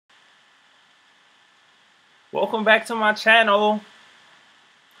Welcome back to my channel,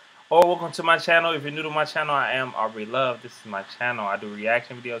 or welcome to my channel. If you're new to my channel, I am Aubrey Love. This is my channel. I do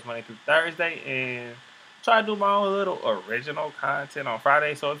reaction videos Monday through Thursday and try to do my own little original content on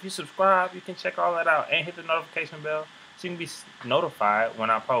Friday. So if you subscribe, you can check all that out and hit the notification bell so you can be notified when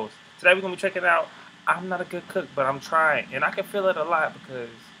I post. Today we're going to be checking out I'm Not a Good Cook, but I'm trying. And I can feel it a lot because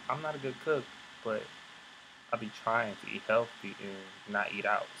I'm not a good cook, but I be trying to eat healthy and not eat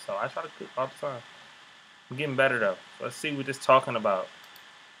out. So I try to cook all the time. I'm getting better though. So let's see what this talking about.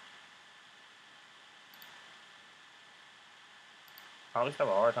 I always have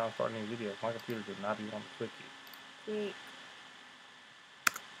a hard time starting these videos. My computer does not be want to click it. In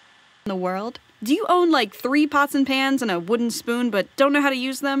the world? Do you own like 3 pots and pans and a wooden spoon but don't know how to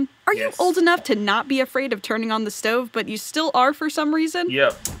use them? Are you old enough to not be afraid of turning on the stove but you still are for some reason?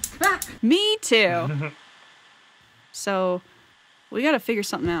 Yep. Me too. So, we gotta figure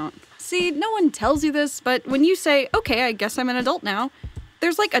something out. See, no one tells you this, but when you say, okay, I guess I'm an adult now,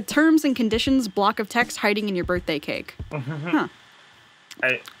 there's like a terms and conditions block of text hiding in your birthday cake. Huh.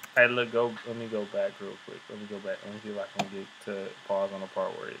 Let me go back real quick. Let me go back. Let me see if I can get to pause on the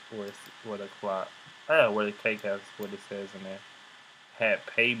part where the clock, where the cake has what it says in there. Had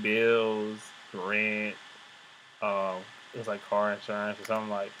pay bills, rent, it was like car insurance or something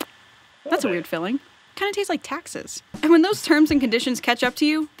like. That's a weird feeling. Kind of tastes like taxes. And when those terms and conditions catch up to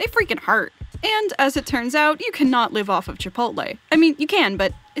you, they freaking hurt. And as it turns out, you cannot live off of Chipotle. I mean, you can,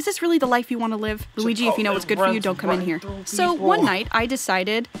 but is this really the life you want to live? Luigi, if you know what's good for you, don't come in here. So one night, I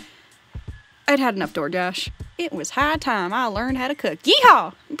decided I'd had enough DoorDash. It was high time I learned how to cook.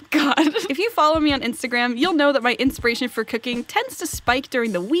 Yeehaw! God. If you follow me on Instagram, you'll know that my inspiration for cooking tends to spike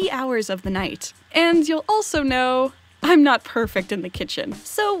during the wee hours of the night. And you'll also know I'm not perfect in the kitchen.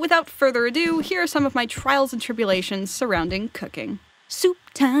 So without further ado, here are some of my trials and tribulations surrounding cooking. Soup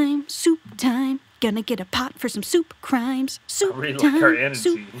time, gonna get a pot for some soup crimes. Soup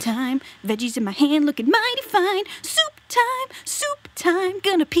time, veggies in my hand looking mighty fine. Soup time,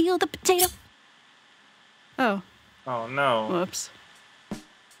 gonna peel the potato. Oh. Oh no. Whoops.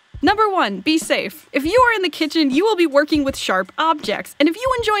 Number 1, be safe. If you are in the kitchen, you will be working with sharp objects. And if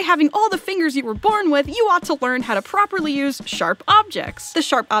you enjoy having all the fingers you were born with, you ought to learn how to properly use sharp objects. The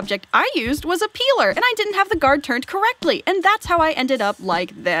sharp object I used was a peeler, and I didn't have the guard turned correctly. And that's how I ended up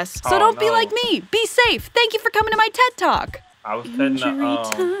like this. So don't be like me. Be safe. Thank you for coming to my TED Talk. I was cutting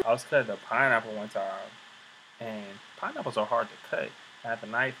the pineapple one time, and pineapples are hard to cut. I had the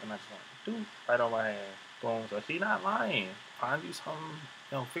knife, and I just went, right on my hand. Boom. So she's not lying. Find you something.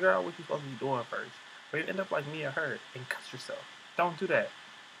 Figure out what you're supposed to be doing first. Or you end up like me or her and cut yourself. Don't do that.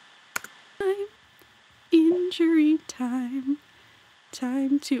 Injury time.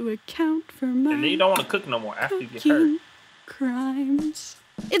 Time to account for my and then you don't want to cook no more after you get hurt. Crimes.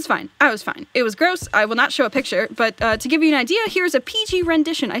 It's fine. I was fine. It was gross. I will not show a picture, but to give you an idea, here's a PG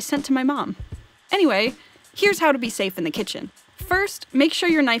rendition I sent to my mom. Anyway, here's how to be safe in the kitchen. First, make sure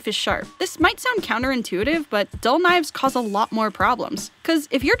your knife is sharp. This might sound counterintuitive, but dull knives cause a lot more problems. Cause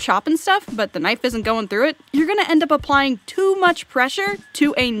if you're chopping stuff, but the knife isn't going through it, you're gonna end up applying too much pressure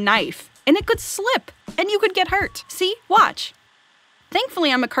to a knife. And it could slip, and you could get hurt. See? Watch.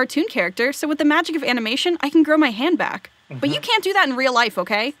 Thankfully, I'm a cartoon character, so with the magic of animation, I can grow my hand back. But you can't do that in real life,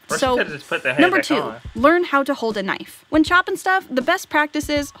 okay? So, number 2, learn how to hold a knife. When chopping stuff, the best practice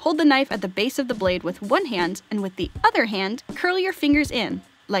is hold the knife at the base of the blade with one hand, and with the other hand, curl your fingers in,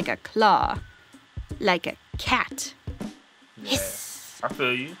 like a claw. Like a cat. Yeah, hiss. I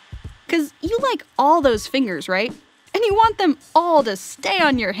feel you. Because you like all those fingers, right? And you want them all to stay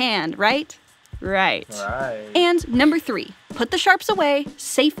on your hand, right? Right. And number 3, put the sharps away,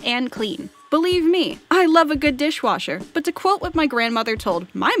 safe and clean. Believe me, I love a good dishwasher, but to quote what my grandmother told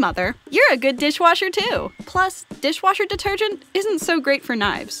my mother, you're a good dishwasher too. Plus, dishwasher detergent isn't so great for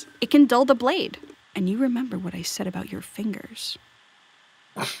knives. It can dull the blade. And you remember what I said about your fingers.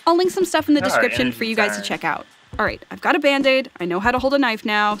 I'll link some stuff in the description for you guys to check out. Alright, I've got a Band-Aid, I know how to hold a knife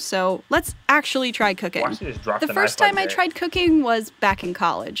now, so let's actually try cooking. The first time I tried cooking was back in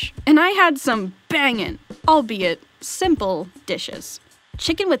college, and I had some bangin', albeit simple, dishes.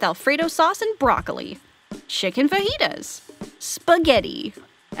 Chicken with Alfredo sauce and broccoli, chicken fajitas, spaghetti,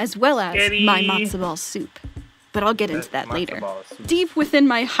 as well as my matzo ball soup. But I'll get into that later. Deep within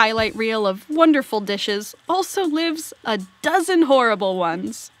my highlight reel of wonderful dishes also lives a dozen horrible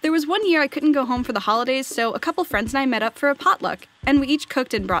ones. There was one year I couldn't go home for the holidays, so a couple friends and I met up for a potluck, and we each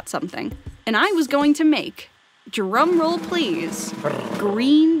cooked and brought something. And I was going to make, drum roll please,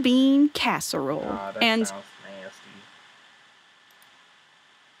 green bean casserole. And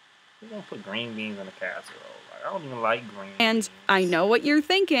We're gonna put green beans in a casserole. I don't even like green And beans. I know what you're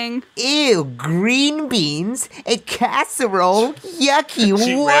thinking. Ew, green beans? A casserole? Yucky,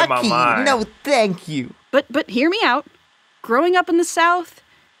 She read my wucky. mind. No, thank you. But hear me out. Growing up in the South,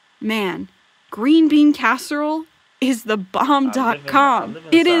 man, green bean casserole is the bomb.com.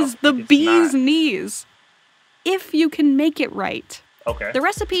 It is the bee's knees. If you can make it right. Okay. The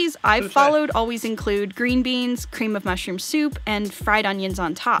recipes I've followed always include green beans, cream of mushroom soup, and fried onions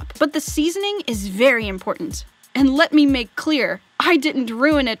on top. But the seasoning is very important. And let me make clear, I didn't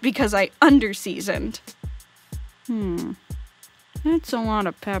ruin it because I under-seasoned. That's a lot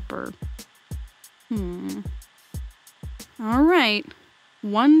of pepper. All right,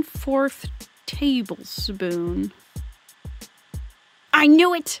 1/4 tablespoon. I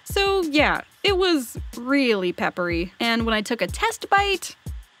knew it! So yeah, it was really peppery. And when I took a test bite,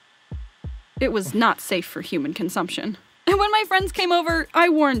 it was not safe for human consumption. And when my friends came over, I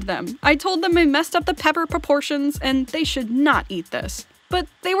warned them. I told them I messed up the pepper proportions and they should not eat this. But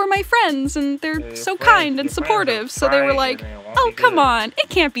they were my friends and they're so kind and supportive, so they were like, oh, come on, it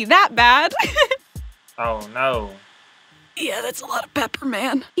can't be that bad. Oh no. Yeah, that's a lot of pepper,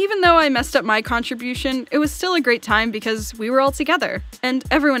 man. Even though I messed up my contribution, it was still a great time because we were all together. And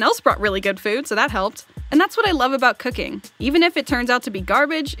everyone else brought really good food, so that helped. And that's what I love about cooking. Even if it turns out to be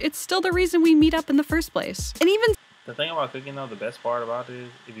garbage, it's still the reason we meet up in the first place. And even... The thing about cooking, though, the best part about it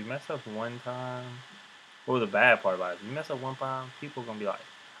is, if you mess up one time, or the bad part about it, if you mess up one time, people are going to be like,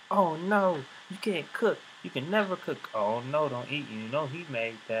 oh no, you can't cook. You can never cook. Oh no, don't eat. You know he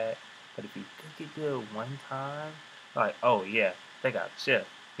made that. But if you cook it good one time, like, oh yeah, they got a chef.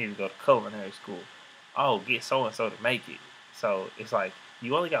 Need to go to culinary school. Oh, get so-and-so to make it. So it's like,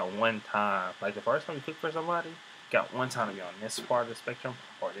 you only got one time. Like the first time you cook for somebody, you got one time to be on this part of the spectrum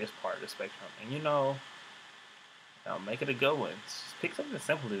or this part of the spectrum. And you know, make it a good one. Just pick something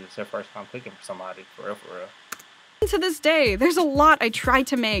simple if it's your first time cooking for somebody, for real, for real. To this day, there's a lot I try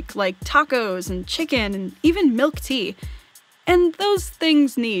to make, like tacos and chicken and even milk tea. And those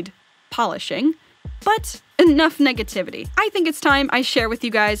things need polishing. But enough negativity. I think it's time I share with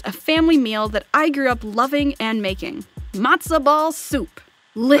you guys a family meal that I grew up loving and making. Matzo ball soup.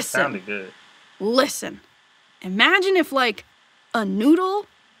 Listen. That sounded good. Listen. Imagine if, like, a noodle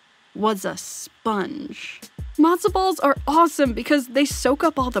was a sponge. Matzo balls are awesome because they soak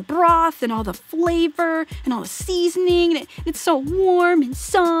up all the broth and all the flavor and all the seasoning. And it's so warm and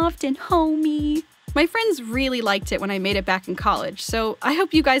soft and homey. My friends really liked it when I made it back in college, so I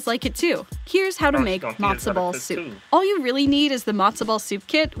hope you guys like it too. Here's how to make matzo ball soup. All you really need is the matzo ball soup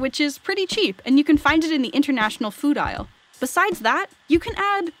kit, which is pretty cheap, and you can find it in the international food aisle. Besides that, you can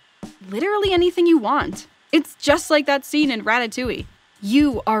add literally anything you want. It's just like that scene in Ratatouille.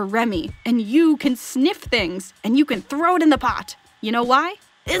 You are Remy, and you can sniff things, and you can throw it in the pot. You know why?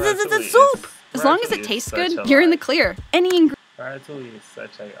 It's a soup! As long as it tastes good, you're in the clear. Any ingredient. Ratatouille is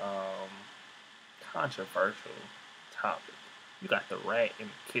such a controversial topic. You got the rat in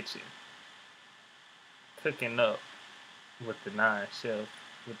the kitchen cooking up with the chef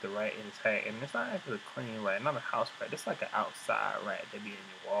with the rat in his hat, and it's not actually a clean rat, not a house rat. It's like an outside rat that be in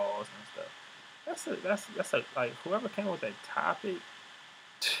your walls and stuff. That's a like whoever came up with that topic.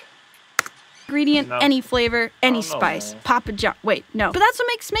 Ingredient, any flavor, any spice. Papa John. Wait, no. But that's what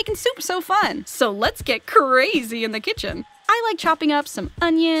makes making soup so fun. So let's get crazy in the kitchen. I like chopping up some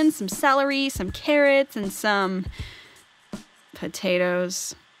onions, some celery, some carrots, and some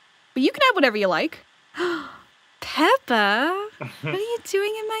potatoes. But you can add whatever you like. Peppa, what are you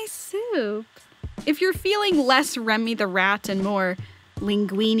doing in my soup? If you're feeling less Remy the rat and more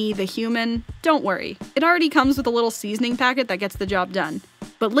Linguini the human, don't worry. It already comes with a little seasoning packet that gets the job done.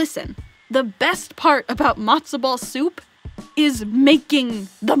 But listen, the best part about matzo ball soup is making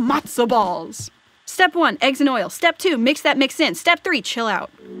the matzo balls. Step 1, eggs and oil. Step 2, mix that mix in. Step 3, chill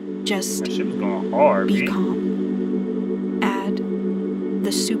out. Just she was going hard, be calm. Add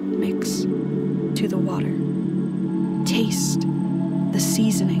the soup mix to the water. Taste the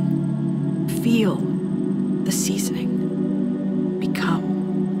seasoning. Feel the seasoning.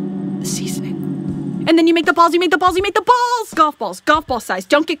 Become the seasoning. And then you make the balls, you make the balls, you make the balls! Golf ball size.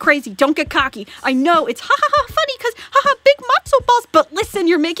 Don't get crazy, don't get cocky. I know, it's funny because big matzo balls. But listen,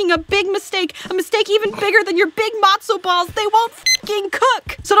 you're making a big mistake. A mistake even bigger than your big matzo balls. They won't f***ing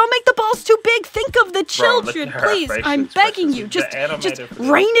cook. So don't make the balls too big. Think of the children, please. I'm begging you. Just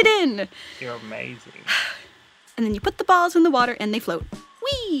rein it in. You're amazing. And then you put the balls in the water and they float.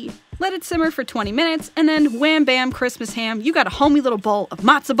 Whee! Let it simmer for 20 minutes and then wham bam Christmas ham. You got a homey little bowl of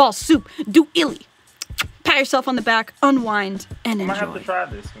matzo ball soup. Do illy. Pat yourself on the back, unwind, and enjoy. I might have to try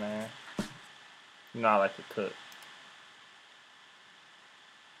this, man. You know I like to cook.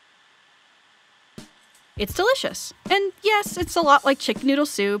 It's delicious. And yes, it's a lot like chicken noodle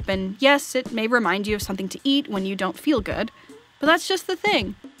soup, and yes, it may remind you of something to eat when you don't feel good. But that's just the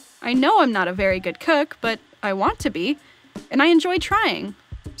thing. I know I'm not a very good cook, but I want to be, and I enjoy trying.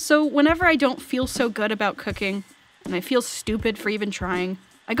 So whenever I don't feel so good about cooking, and I feel stupid for even trying,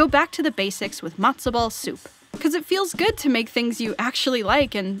 I go back to the basics with matzo ball soup. Because it feels good to make things you actually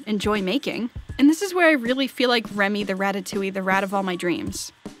like and enjoy making. And this is where I really feel like Remy the Ratatouille, the rat of all my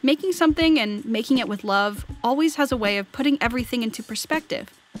dreams. Making something and making it with love always has a way of putting everything into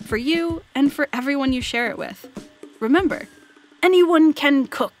perspective, for you and for everyone you share it with. Remember, anyone can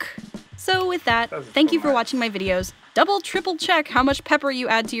cook. So with that, thank you for watching my videos. Double, triple check how much pepper you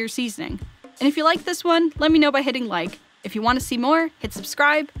add to your seasoning. And if you like this one, let me know by hitting like. If you want to see more, hit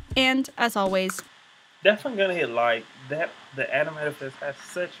subscribe, and as always, definitely gonna hit like. That the animated fest has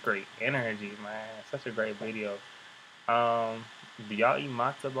such great energy, man. Such a great video. Do y'all eat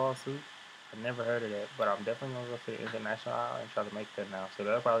matzo ball soup? I've never heard of that, but I'm definitely gonna go to the international aisle and try to make that now. So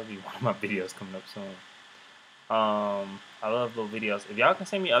that'll probably be one of my videos coming up soon. I love little videos. If y'all can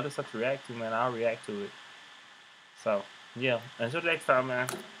send me other stuff to react to, man, I'll react to it. So yeah, until next time, man.